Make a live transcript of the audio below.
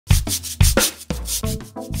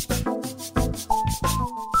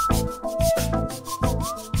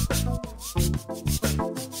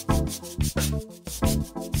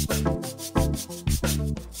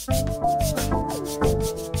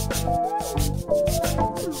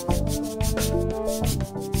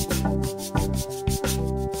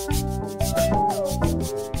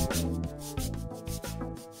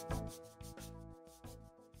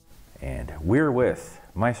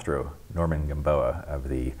Maestro Norman Gamboa of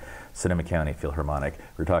the Sonoma County Philharmonic.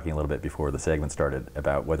 We were talking a little bit before the segment started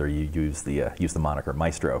about whether you use the moniker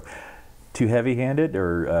Maestro. Too heavy-handed,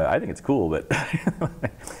 or I think it's cool, but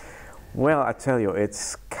well, I tell you,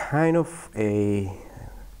 it's kind of a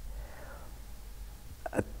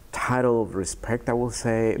title of respect, I will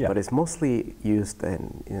say, but it's mostly used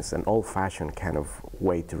as an old-fashioned kind of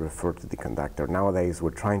way to refer to the conductor. Nowadays,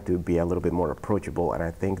 we're trying to be a little bit more approachable, and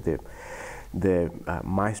I think the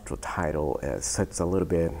maestro title sets a little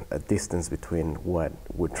bit a distance between what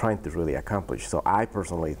we're trying to really accomplish. So I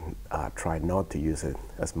personally try not to use it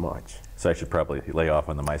as much. So I should probably lay off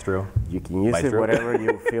on the maestro? You can use it whatever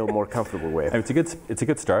you feel more comfortable with. I mean, it's a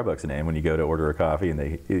good Starbucks name. When you go to order a coffee and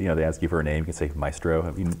they ask you for a name, you can say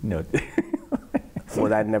Maestro.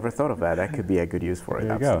 Well, I'd never thought of that. That could be a good use for it.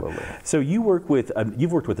 There you absolutely. Go. So you've worked with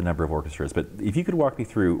a number of orchestras, but if you could walk me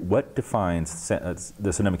through what defines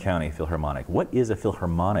the Sonoma County Philharmonic. What is a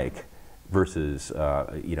philharmonic versus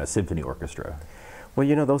symphony orchestra?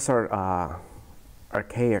 Well, those are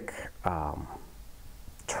archaic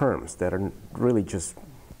terms that are really just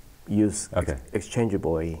used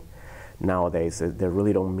exchangeably nowadays. They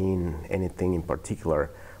really don't mean anything in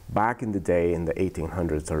particular. Back in the day, in the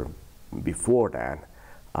 1800s or before that,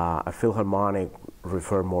 a philharmonic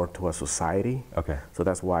referred more to a society. Okay. So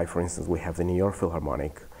that's why, for instance, we have the New York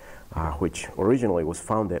Philharmonic, which originally was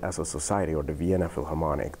founded as a society, or the Vienna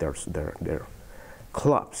Philharmonic. They're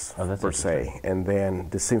clubs per se. And then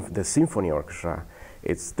the symphony orchestra,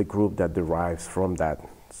 it's the group that derives from that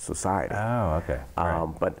society. Oh, okay.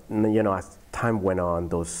 But as time went on,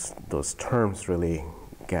 those terms really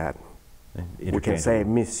got, we can say,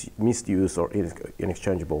 misused or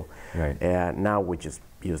interchangeable. Right. And now we just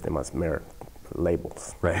use them as mere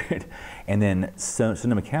labels. Right. And then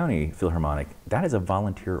Sonoma County Philharmonic, that is a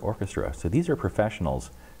volunteer orchestra. So these are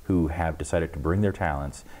professionals who have decided to bring their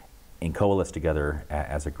talents and coalesce together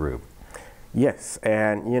as a group. Yes,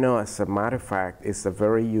 and as a matter of fact, it's a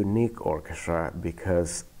very unique orchestra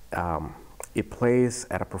because it plays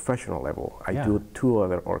at a professional level. I do two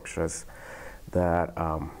other orchestras that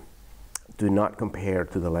do not compare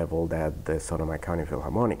to the level that the Sonoma County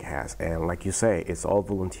Philharmonic has. And like you say, it's all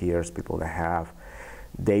volunteers, people that have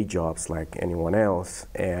day jobs like anyone else,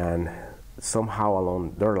 and somehow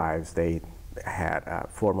along their lives they had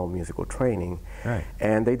formal musical training,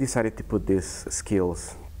 and they decided to put these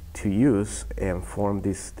skills to use and form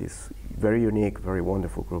this very unique, very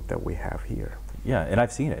wonderful group that we have here. Yeah, and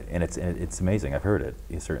I've seen it, and it's amazing. I've heard it,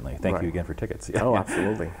 certainly. Thank you again for tickets. Oh,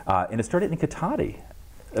 absolutely. And it started in Katati,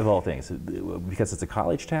 of all things, because it's a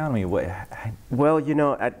college town. I mean, what? Well,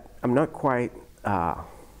 I'm not quite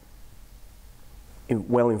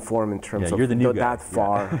well informed in terms of that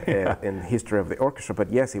far in the history of the orchestra, but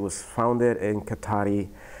yes, it was founded in Katati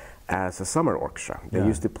as a summer orchestra. They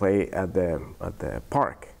used to play at the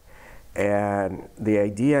park, and the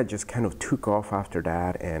idea just kind of took off after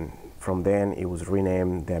that, and from then it was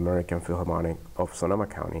renamed the American Philharmonic of Sonoma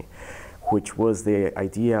County, which was the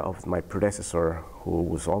idea of my predecessor, who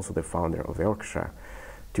was also the founder of the orchestra,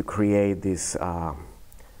 to create this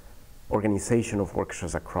organization of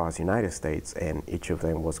orchestras across the United States, and each of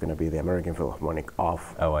them was going to be the American Philharmonic of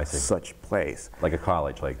such place. Like a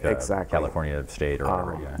college, like California State or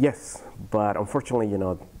whatever. Yes, but unfortunately,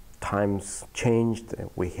 times changed.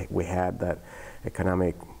 We had that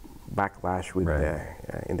economic backlash with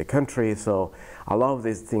in the country, so a lot of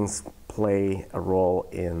these things play a role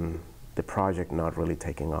in the project not really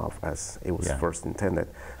taking off as it was first intended.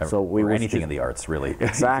 So anything in the arts, really.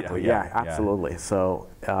 Exactly. Absolutely. So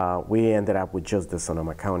we ended up with just the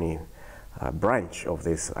Sonoma County branch of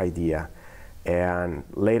this idea, and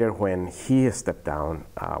later when he stepped down,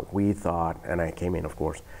 we thought, and I came in, of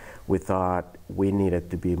course, we thought we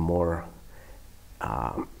needed to be more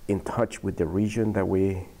in touch with the region that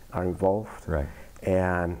we are involved. Right.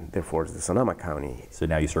 And therefore it's the Sonoma County. So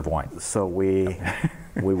now you serve wine. So we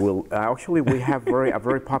will actually, we have a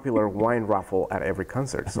very popular wine raffle at every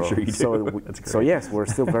concert. So, I'm sure you do. So yes, we're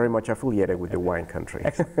still very much affiliated with the wine country.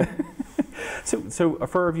 So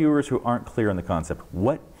for our viewers who aren't clear on the concept,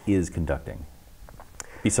 what is conducting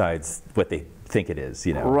besides what they think it is?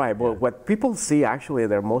 Right. Well, what people see, actually,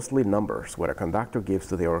 they're mostly numbers. What a conductor gives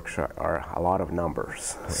to the orchestra are a lot of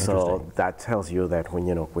numbers. So that tells you that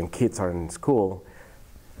when kids are in school,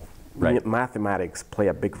 mathematics play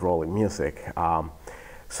a big role in music.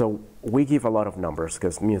 So we give a lot of numbers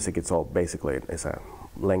because music, it's all basically is a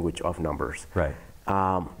language of numbers. Right.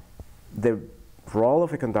 The role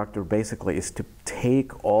of a conductor basically is to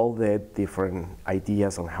take all the different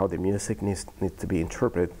ideas on how the music needs to be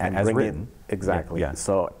interpreted and as bring written. it exactly. Yeah.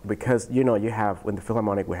 So because you have in the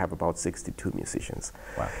Philharmonic we have about 62 musicians.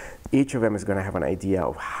 Wow. Each of them is going to have an idea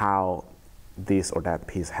of how this or that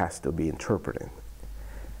piece has to be interpreted.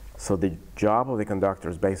 So the job of the conductor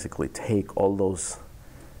is basically take all those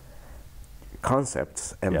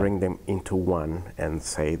concepts and bring them into one and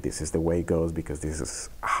say this is the way it goes because this is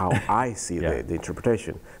how I see the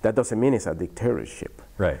interpretation. That doesn't mean it's a dictatorship.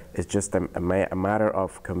 Right. It's just a matter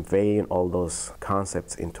of conveying all those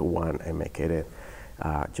concepts into one and make it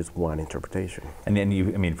just one interpretation. And then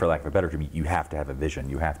I mean, for lack of a better term, you have to have a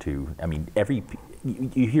vision. You have to, I mean,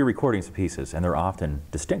 you hear recordings of pieces and they're often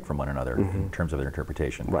distinct from one another in terms of their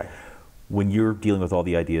interpretation. Right. When you're dealing with all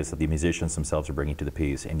the ideas that the musicians themselves are bringing to the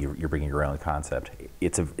piece, and you're bringing your own concept,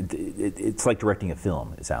 it's like directing a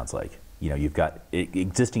film. It sounds like you've got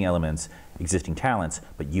existing elements, existing talents,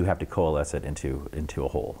 but you have to coalesce it into a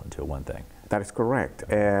whole, into one thing. That is correct.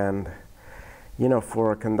 And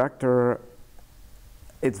for a conductor,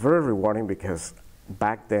 it's very rewarding because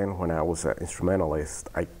back then when I was an instrumentalist,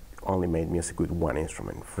 I only made music with one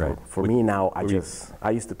instrument. For me now,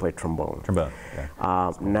 I used to play trombone. Trombone,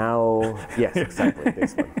 yeah. Now, yes, exactly,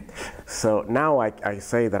 this one. So now I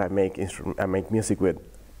say that I make music with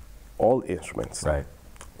all instruments, right,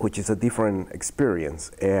 which is a different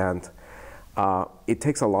experience, and it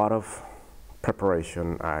takes a lot of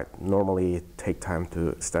preparation. I normally take time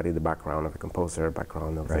to study the background of the composer,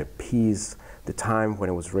 background of the piece, the time when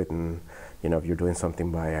it was written. If you're doing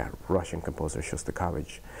something by a Russian composer,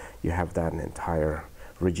 Shostakovich, you have that entire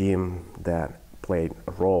regime that played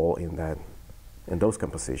a role in those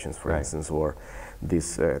compositions, for instance. Or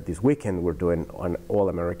this weekend we're doing an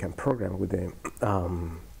all-American program with the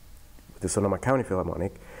Sonoma County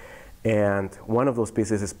Philharmonic, and one of those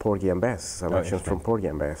pieces is Porgy and Bess, selections from Porgy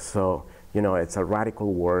and Bess. So it's a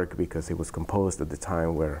radical work because it was composed at the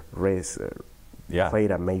time where race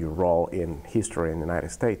played a major role in history in the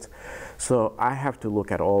United States. So I have to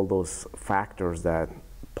look at all those factors that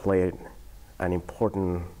played an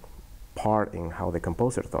important part in how the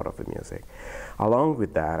composer thought of the music. Along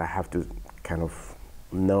with that, I have to kind of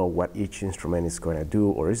know what each instrument is going to do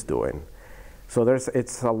or is doing. So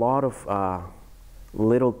it's a lot of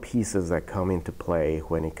little pieces that come into play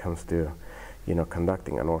when it comes to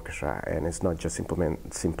conducting an orchestra, and it's not just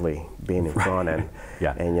simply being in front and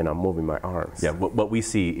moving my arms. Yeah, what we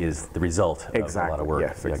see is the result of a lot of work.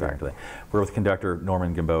 Yes, exactly. We're with conductor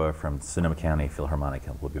Norman Gamboa from Sonoma County Philharmonic,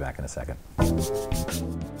 and we'll be back in a second.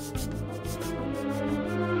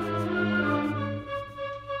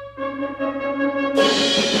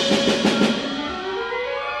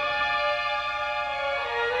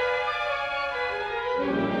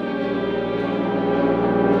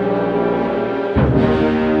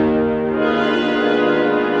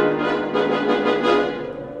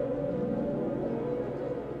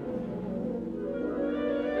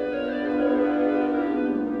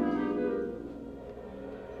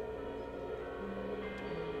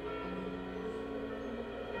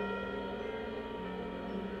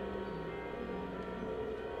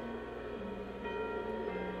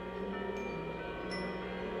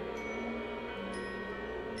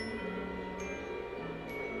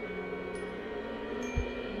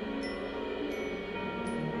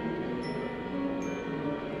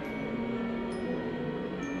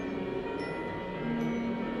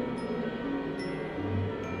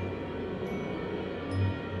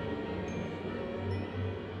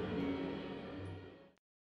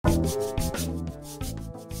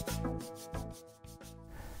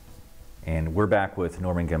 And we're back with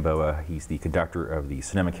Norman Gamboa. He's the conductor of the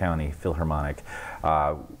Sonoma County Philharmonic.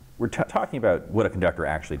 We're talking about what a conductor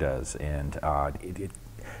actually does, and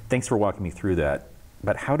thanks for walking me through that.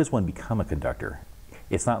 But how does one become a conductor?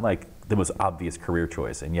 It's not like the most obvious career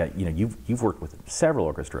choice, and yet you've worked with several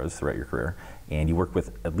orchestras throughout your career, and you work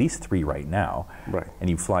with at least 3 right now. Right. And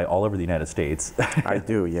you fly all over the United States. I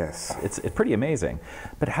do, yes. It's pretty amazing.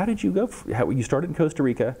 But how did you go? You started in Costa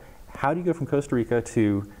Rica. How do you go from Costa Rica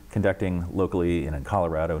to conducting locally and in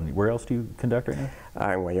Colorado? And where else do you conduct right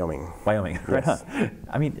now? In Wyoming. Wyoming, right on.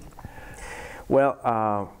 I mean,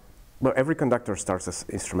 well, every conductor starts as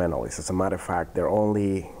instrumentalist. As a matter of fact, there are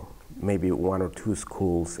only maybe 1 or 2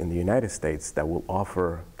 schools in the United States that will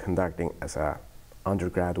offer conducting as an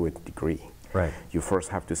undergraduate degree. Right. You first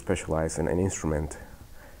have to specialize in an instrument,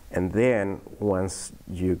 and then once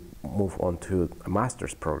you move on to a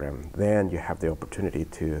master's program, then you have the opportunity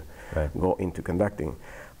to go into conducting.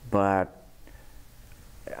 But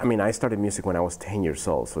I mean, I started music when I was 10 years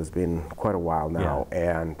old, so it's been quite a while now.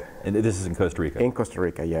 Yeah. And this is in Costa Rica? In Costa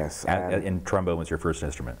Rica, yes. And trombone was your first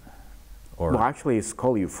instrument? Or? Well, actually, it's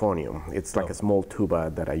called euphonium. It's like a small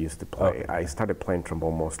tuba that I used to play. Okay. I started playing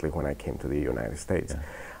trombone mostly when I came to the United States.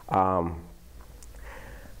 Yeah.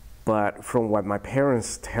 But from what my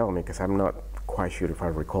parents tell me, because I'm not quite sure if I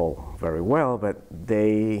recall very well, but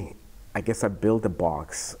I guess I built a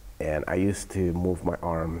box, and I used to move my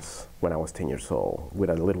arms when I was 10 years old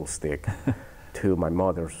with a little stick to my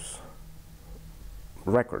mother's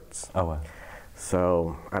records. Oh, wow.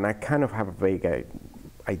 So, and I kind of have a vague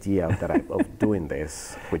idea of doing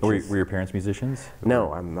this. Were your parents musicians?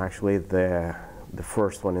 No, I'm actually the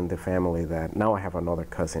first one in the family that, now I have another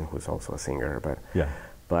cousin who's also a singer,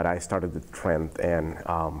 but I started the trend. And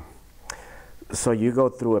so you go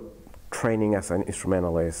through a training as an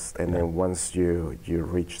instrumentalist, and then once you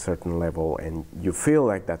reach certain level and you feel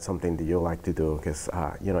like that's something that you like to do, because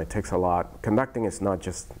it takes a lot. Conducting is not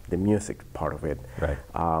just the music part of it. Right.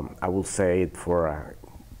 I will say for a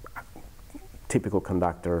typical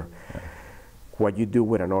conductor, what you do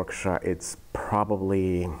with an orchestra, it's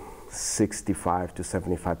probably 65 to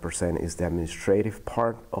 75% is the administrative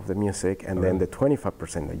part of the music, and then the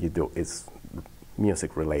 25% that you do is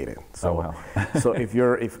music related. So, so if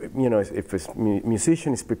a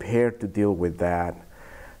musician is prepared to deal with that,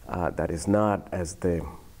 that is not as the,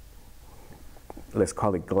 let's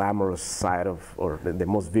call it, glamorous side of, or the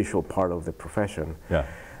most visual part of the profession,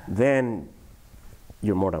 then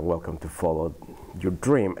you're more than welcome to follow your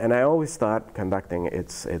dream. And I always thought conducting,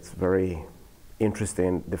 it's very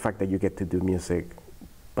interesting, the fact that you get to do music,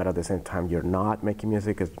 but at the same time you're not making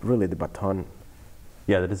music, is really the baton.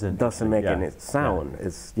 Yeah, that doesn't make any sound.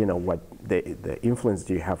 It's what the influence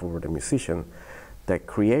you have over the musician that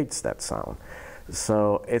creates that sound.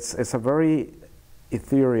 So it's a very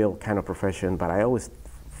ethereal kind of profession, but I always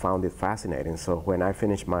found it fascinating. So when I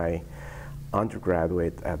finished my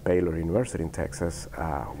undergraduate at Baylor University in Texas.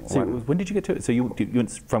 So when did you get to it? So you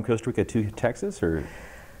went from Costa Rica to Texas, or?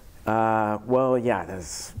 Well, yeah,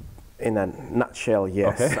 that's in a nutshell,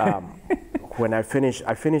 yes. Okay. When I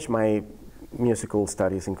finished my musical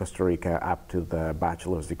studies in Costa Rica up to the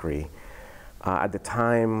bachelor's degree. At the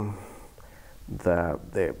time,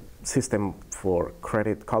 the system for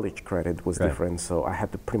college credit was different, so I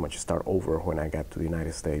had to pretty much start over when I got to the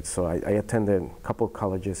United States. So I attended a couple of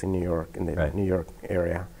colleges in New York, in the New York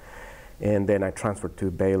area, and then I transferred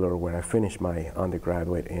to Baylor, where I finished my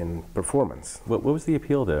undergraduate in performance. What was the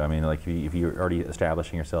appeal to? I mean, like, if you were already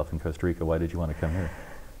establishing yourself in Costa Rica, why did you want to come here?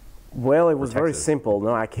 Well, it was very simple.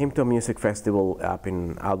 No, I came to a music festival up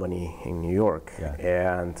in Albany, in New York,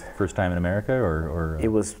 and first time in America, or it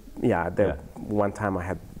was one time I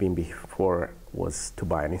had been before was to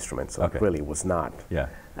buy an instrument, so it really was not. Yeah,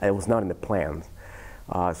 it was not in the plan.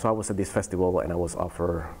 So I was at this festival, and I was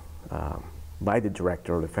offered by the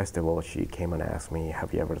director of the festival. She came and asked me,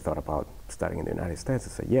 "Have you ever thought about studying in the United States?" I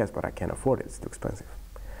said, "Yes, but I can't afford it. It's too expensive."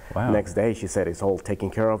 Wow. Next day, she said, "It's all taken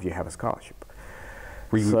care of. You have a scholarship."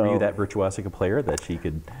 Were you that virtuosic player that she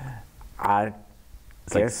could? I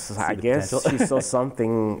guess she saw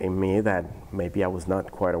something in me that maybe I was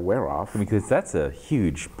not quite aware of. I mean, because that's a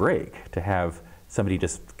huge break to have somebody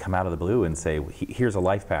just come out of the blue and say, "Here's a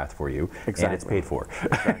life path for you, and it's paid for."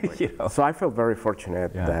 Exactly. So I felt very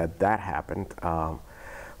fortunate that happened. Of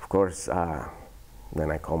course,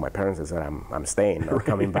 then I called my parents and said, "I'm staying or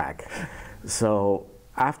coming back." So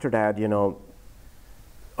after that,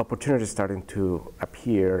 opportunities starting to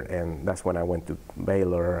appear, and that's when I went to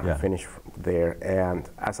Baylor, finished there. And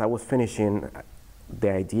as I was finishing,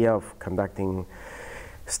 the idea of conducting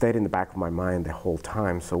stayed in the back of my mind the whole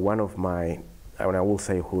time. So one of my, and I will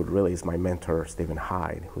say who really is my mentor, Stephen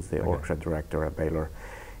Hyde, who's the orchestra director at Baylor,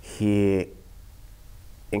 he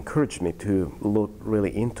encouraged me to look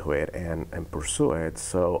really into it and pursue it.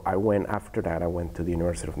 So I went, after that, I went to the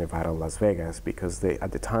University of Nevada in Las Vegas, because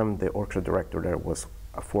at the time the orchestra director there was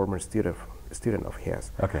a former student of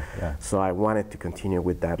his. Okay, yeah. So I wanted to continue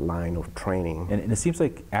with that line of training. And it seems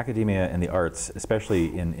like academia and the arts,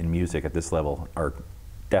 especially in music at this level, are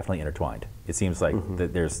definitely intertwined. It seems like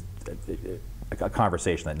that there's a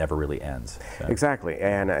conversation that never really ends. So. Exactly,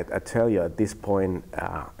 and I tell you, at this point,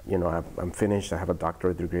 I'm finished, I have a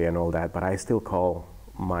doctorate degree and all that, but I still call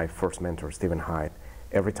my first mentor, Stephen Hyde,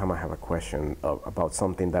 every time I have a question about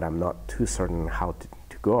something that I'm not too certain how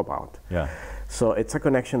to go about. Yeah. So it's a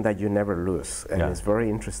connection that you never lose, and it's very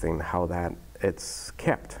interesting how that it's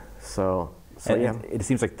kept. So yeah. It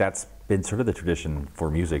seems like that's been sort of the tradition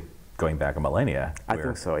for music going back a millennia. I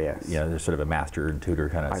think so, yes. Yeah, there's sort of a master and tutor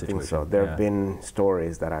kind of situation. I think so. There have been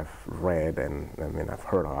stories that I've read and I've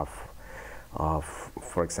heard of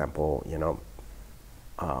For example,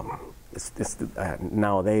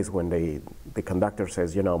 nowadays when the conductor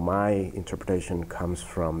says, my interpretation comes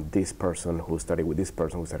from this person who studied with this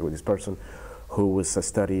person, who studied with this person, who was a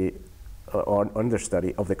study or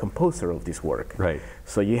understudy of the composer of this work. Right.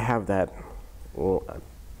 So you have that,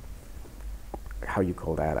 how you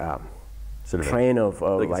call that? Sort of train of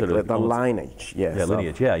the lineage. Yes. Yeah,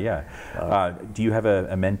 lineage. Yeah. Do you have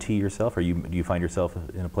a mentee yourself, or do you find yourself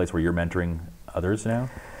in a place where you're mentoring others now?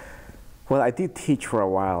 Well, I did teach for a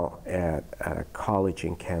while at a college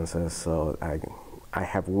in Kansas, so I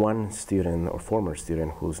have one student or former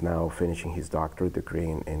student who's now finishing his doctorate degree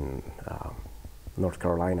in North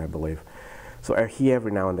Carolina, I believe. So he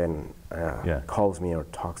every now and then calls me or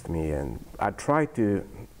talks to me, and I try to,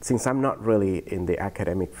 since I'm not really in the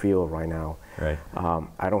academic field right now, right.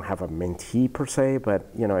 I don't have a mentee per se, but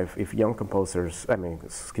if young composers,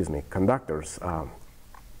 conductors,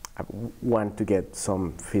 want to get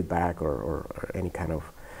some feedback or any kind of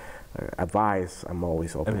advice, I'm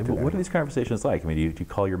always open to that. What are these conversations like? Do you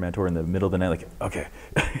call your mentor in the middle of the night, like, okay,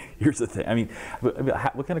 here's the thing?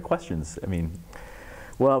 What kind of questions?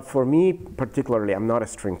 Well, for me particularly, I'm not a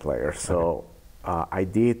string player, so I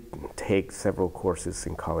did take several courses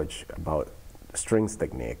in college about strings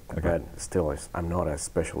technique, but still, I'm not a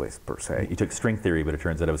specialist per se. You took string theory, but it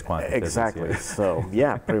turns out it was quantum exactly. physics. Yeah. So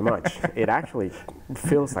yeah, pretty much. It actually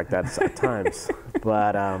feels like that at times.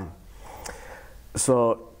 But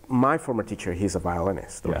so my former teacher, he's a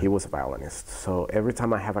violinist, or he was a violinist. So every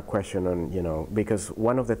time I have a question on, because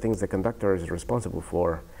one of the things the conductor is responsible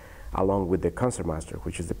for, along with the concertmaster,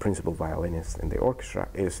 which is the principal violinist in the orchestra,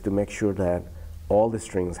 is to make sure that all the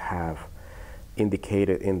strings have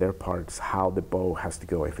indicated in their parts how the bow has to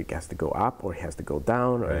go, if it has to go up or it has to go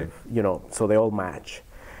down, or if, so they all match.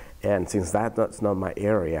 And since that's not my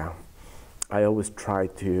area, I always try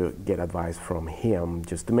to get advice from him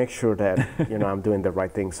just to make sure that I'm doing the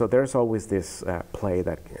right thing. So there's always this play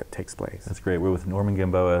that takes place. That's great. We're with Norman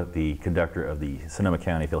Gamboa, the conductor of the Sonoma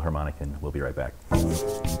County Philharmonic, and we'll be right back.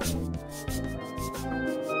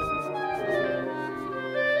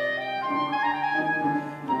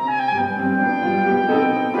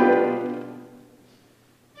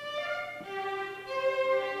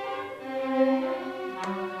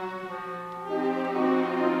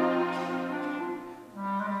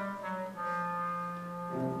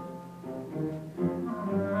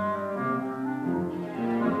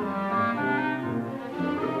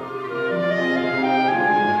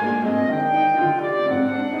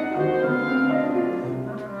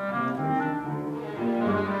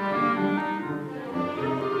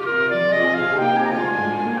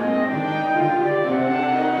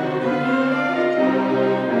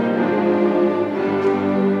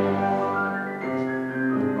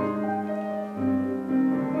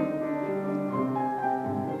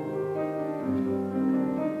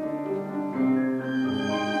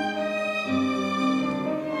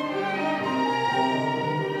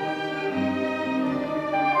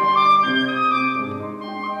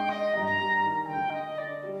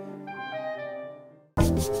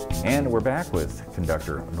 And we're back with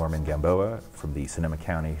conductor Norman Gamboa from the Sonoma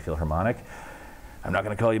County Philharmonic. I'm not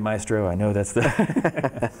going to call you maestro. I know that's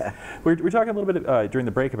the... we're talking a little bit during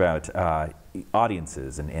the break about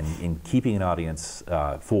audiences and keeping an audience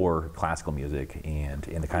for classical music and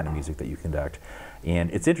the kind of music that you conduct. And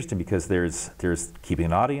it's interesting because there's keeping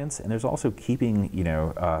an audience, and there's also keeping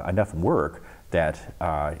enough work that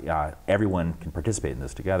everyone can participate in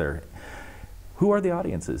this together. Who are the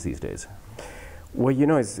audiences these days? Well,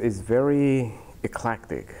 it's very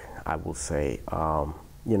eclectic, I will say.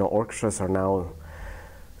 Orchestras are now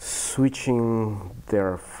switching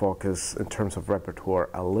their focus in terms of repertoire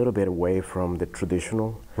a little bit away from the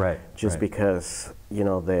traditional. Right. Just because,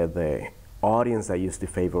 the audience that used to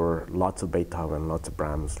favor lots of Beethoven, lots of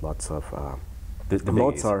Brahms, lots of the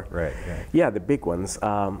Mozart. Right. Yeah, the big ones.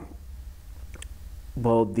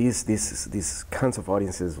 Well, these kinds of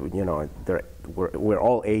audiences, we're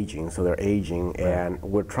all aging, so they're aging, and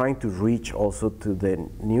we're trying to reach also to the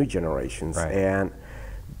new generations, and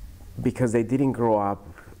because they didn't grow up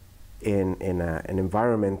in an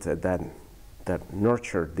environment that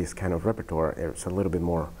nurtured this kind of repertoire, it's a little bit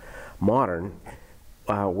more modern.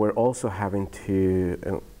 We're also having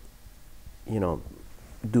to,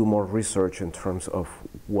 do more research in terms of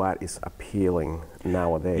what is appealing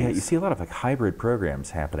nowadays. Yeah, you see a lot of hybrid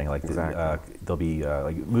programs happening. Exactly. There'll be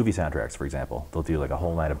movie soundtracks, for example. They'll do a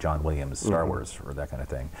whole night of John Williams, Star Wars, or that kind of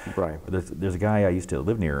thing. Right. There's a guy I used to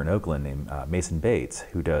live near in Oakland named Mason Bates,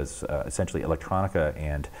 who does essentially electronica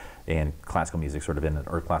and classical music,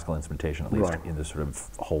 or classical instrumentation, at least, in this sort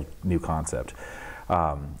of whole new concept.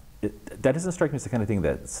 that doesn't strike me as the kind of thing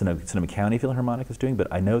that Sonoma County Philharmonic is doing, but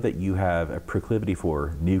I know that you have a proclivity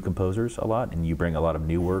for new composers a lot, and you bring a lot of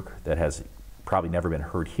new work that has probably never been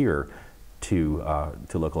heard here to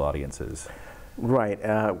local audiences. Right.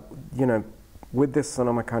 You know, with this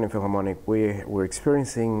Sonoma County Philharmonic, we're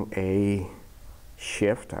experiencing a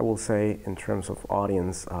shift, I will say, in terms of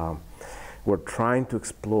audience. We're trying to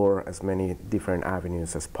explore as many different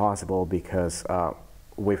avenues as possible because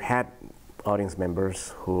we've had audience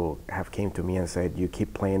members who have came to me and said, you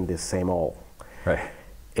keep playing the same old. Right.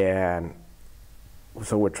 And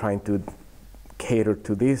so we're trying to cater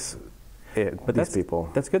to these people.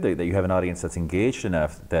 That's good that you have an audience that's engaged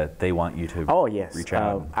enough that they want you to reach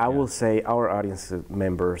out. I will say our audience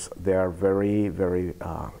members, they are very, very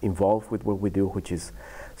involved with what we do, which is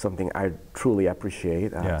something I truly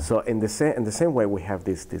appreciate. So in the same way, we have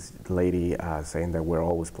this lady saying that we're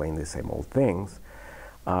always playing the same old things.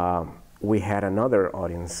 We had another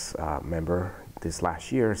audience member this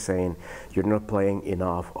last year saying, you're not playing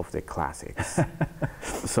enough of the classics.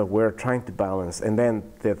 So we're trying to balance. And then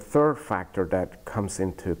the third factor that comes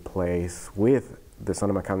into place with the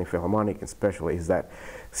Sonoma County Philharmonic especially is that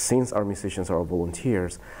since our musicians are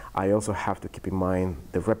volunteers, I also have to keep in mind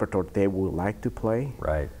the repertoire they would like to play.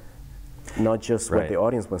 Right. Not just what the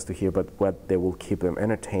audience wants to hear, but what they will keep them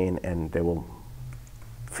entertained and they will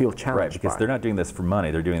feel challenged. Right, because they're not doing this for money,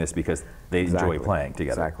 they're doing this because they enjoy playing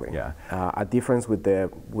together. Exactly. Yeah. A difference with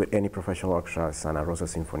any professional orchestra, Santa Rosa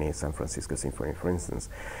Symphony, San Francisco Symphony, for instance,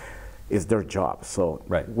 is their job. So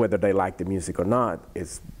whether they like the music or not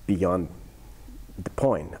is beyond the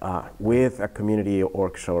point. With a community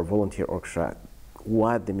orchestra or volunteer orchestra,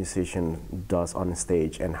 what the musician does on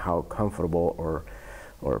stage and how comfortable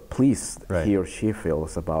or pleased he or she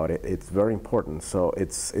feels about it, it's very important. So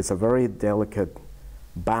it's a very delicate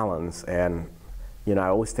balance, and you know, I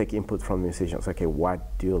always take input from musicians. Okay,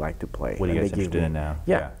 what do you like to play? What are you guys interested in now?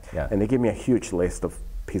 Yeah. And they give me a huge list of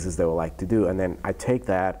pieces they would like to do, and then I take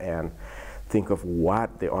that and think of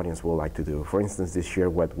what the audience would like to do. For instance, this year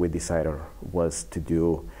what we decided was to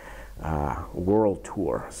do world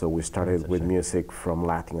tour. So we started with music from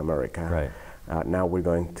Latin America. Now we're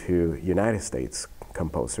going to United States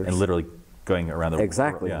composers. And literally going around the world.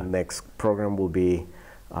 Exactly. Next program will be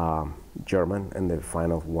German, and the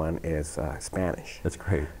final one is Spanish. That's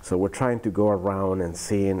great. So we're trying to go around and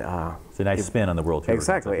seeing. It's a nice spin on the world tour.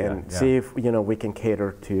 Exactly, and see if we can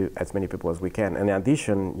cater to as many people as we can. And in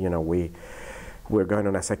addition, we're going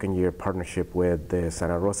on a second-year partnership with the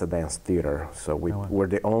Santa Rosa Dance Theater. So we're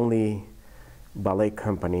the only ballet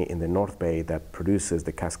company in the North Bay that produces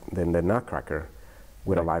the Nutcracker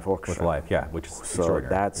with a live orchestra. Which is so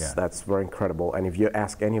that's very incredible. And if you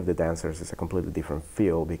ask any of the dancers, it's a completely different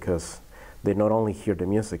feel because they not only hear the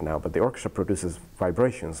music now, but the orchestra produces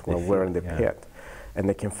vibrations when we're in the pit, and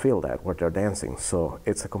they can feel that when they're dancing. So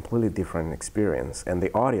it's a completely different experience, and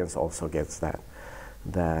the audience also gets that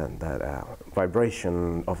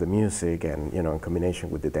vibration of the music, and in combination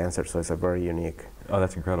with the dancer. So it's a very unique. Oh,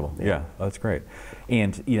 that's incredible. Yeah, oh, that's great.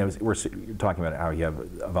 And we're talking about how you have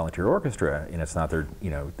a volunteer orchestra, and it's not their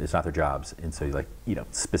it's not their jobs, and so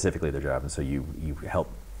specifically their job, and so you help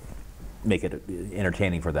make it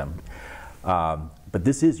entertaining for them. But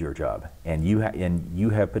this is your job, and you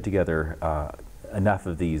have put together enough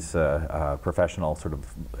of these professional sort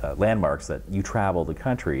of landmarks that you travel the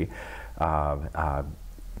country.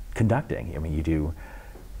 Conducting. I mean, you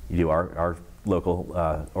do our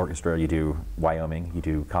local orchestra, you do Wyoming, you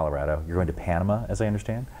do Colorado. You're going to Panama, as I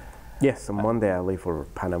understand? Yes, on Monday I leave for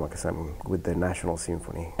Panama because I'm with the National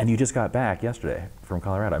Symphony. And you just got back yesterday from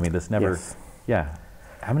Colorado. I mean, this never... Yes. Yeah.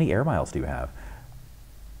 How many air miles do you have?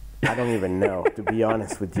 I don't even know, to be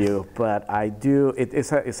honest with you, but I do.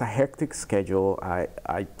 It's a hectic schedule.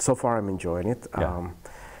 So far I'm enjoying it,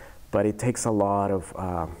 but it takes a lot of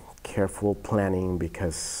careful planning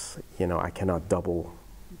because I cannot double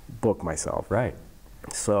book myself. Right.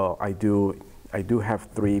 So I do have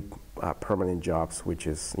 3 permanent jobs, which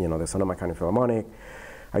is the Sonoma County Philharmonic.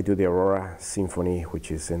 I do the Aurora Symphony,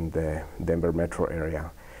 which is in the Denver metro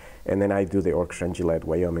area. And then I do the Orchestra in Gillette,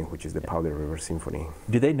 Wyoming, which is the Powder River Symphony.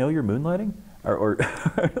 Do they know you're moonlighting? Or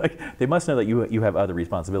like, they must know that you have other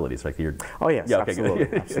responsibilities, like you're... Oh, yes,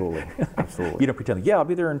 absolutely, absolutely. You don't pretend, I'll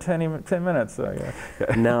be there in 10 minutes.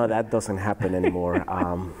 No, that doesn't happen anymore.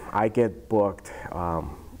 I get booked,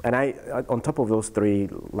 and on top of those 3,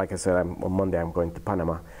 like I said, on Monday I'm going to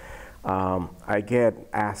Panama. I get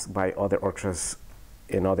asked by other orchestras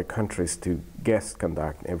in other countries to guest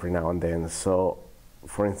conduct every now and then. So,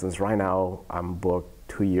 for instance, right now I'm booked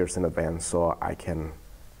 2 years in advance, so I can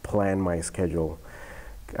plan my schedule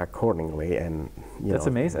accordingly. And that's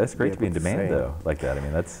amazing. That's great to be in demand though, like that. I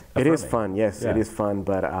mean, that's affirming. It is fun. Yes, it is fun,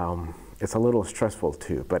 but it's a little stressful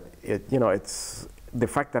too. But it's the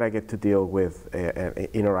fact that I get to deal with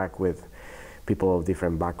interact with people of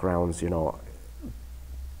different backgrounds.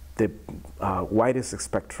 The widest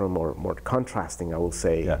spectrum, or more contrasting, I will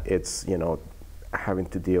say. It's having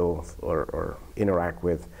to deal or interact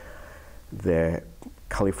with the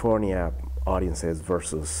California audiences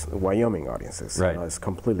versus Wyoming audiences. Right. It's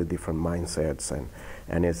completely different mindsets,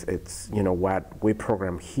 and it's what we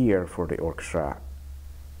program here for the orchestra.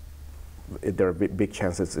 There are big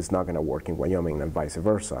chances it's not going to work in Wyoming and vice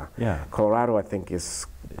versa. Yeah. Colorado, I think, is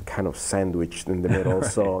kind of sandwiched in the middle.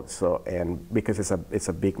 Right. So and because it's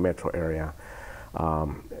a big metro area,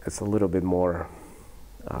 it's a little bit more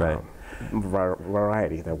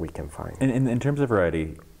variety that we can find. And in terms of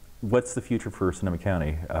variety, what's the future for Sonoma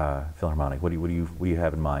County Philharmonic? What do you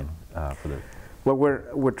have in mind for the? Well,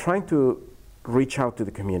 we're trying to reach out to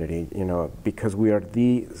the community, because we are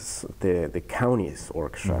the county's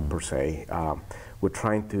orchestra per se. We're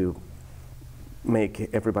trying to make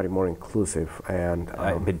everybody more inclusive, and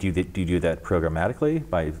but do you do that programmatically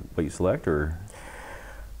by what you select, or?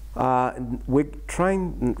 We're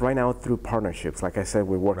trying right now through partnerships. Like I said,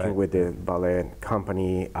 we're working with the ballet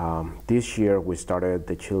company. This year we started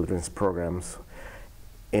the children's programs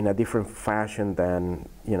in a different fashion than,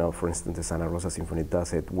 for instance, the Santa Rosa Symphony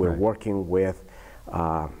does it. We're working with,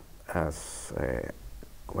 what is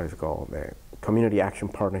it called, the Community Action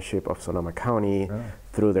Partnership of Sonoma County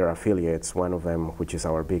through their affiliates. One of them, which is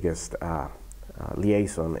our biggest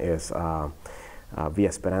liaison, is Via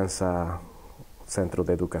Esperanza Centro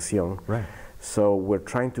de Educación. Right. So we're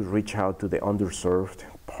trying to reach out to the underserved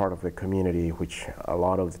part of the community, which a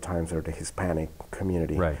lot of the times are the Hispanic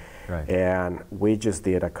community. Right. Right. And we just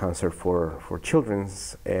did a concert for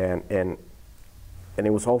children's, and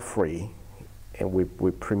it was all free, and we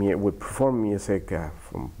performed music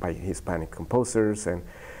by Hispanic composers,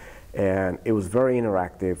 and it was very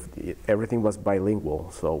interactive. Everything was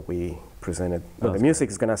bilingual, so we presented. But the music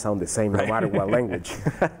is gonna sound the same no matter what language.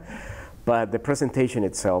 But the presentation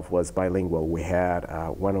itself was bilingual. We had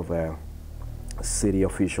one of the city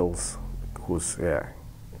officials who's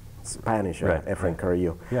Spanish, Efrain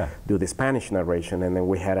Carrillo, do the Spanish narration, and then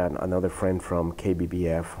we had another friend from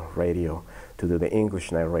KBBF radio to do the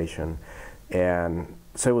English narration, and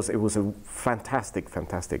so it was a fantastic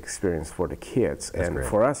experience for the kids and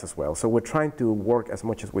for us as well. So we're trying to work as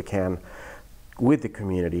much as we can with the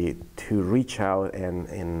community to reach out,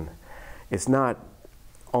 and it's not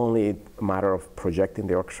only a matter of projecting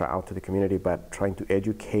the orchestra out to the community, but trying to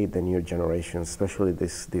educate the new generation, especially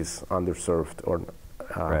these underserved or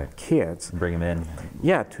kids. Bring them in.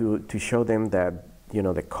 Yeah, to show them that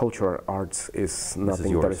the cultural arts is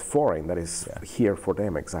nothing that is foreign, that is here for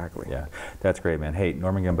them, exactly. Yeah, that's great, man. Hey,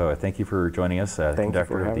 Norman Gamboa, thank you for joining us,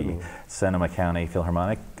 conductor of the Sonoma County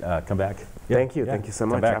Philharmonic. Come back. Thank you so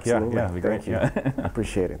much. Come back. Absolutely. It'd be great. Thank you.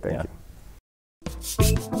 Appreciate it. Thank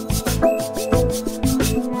you.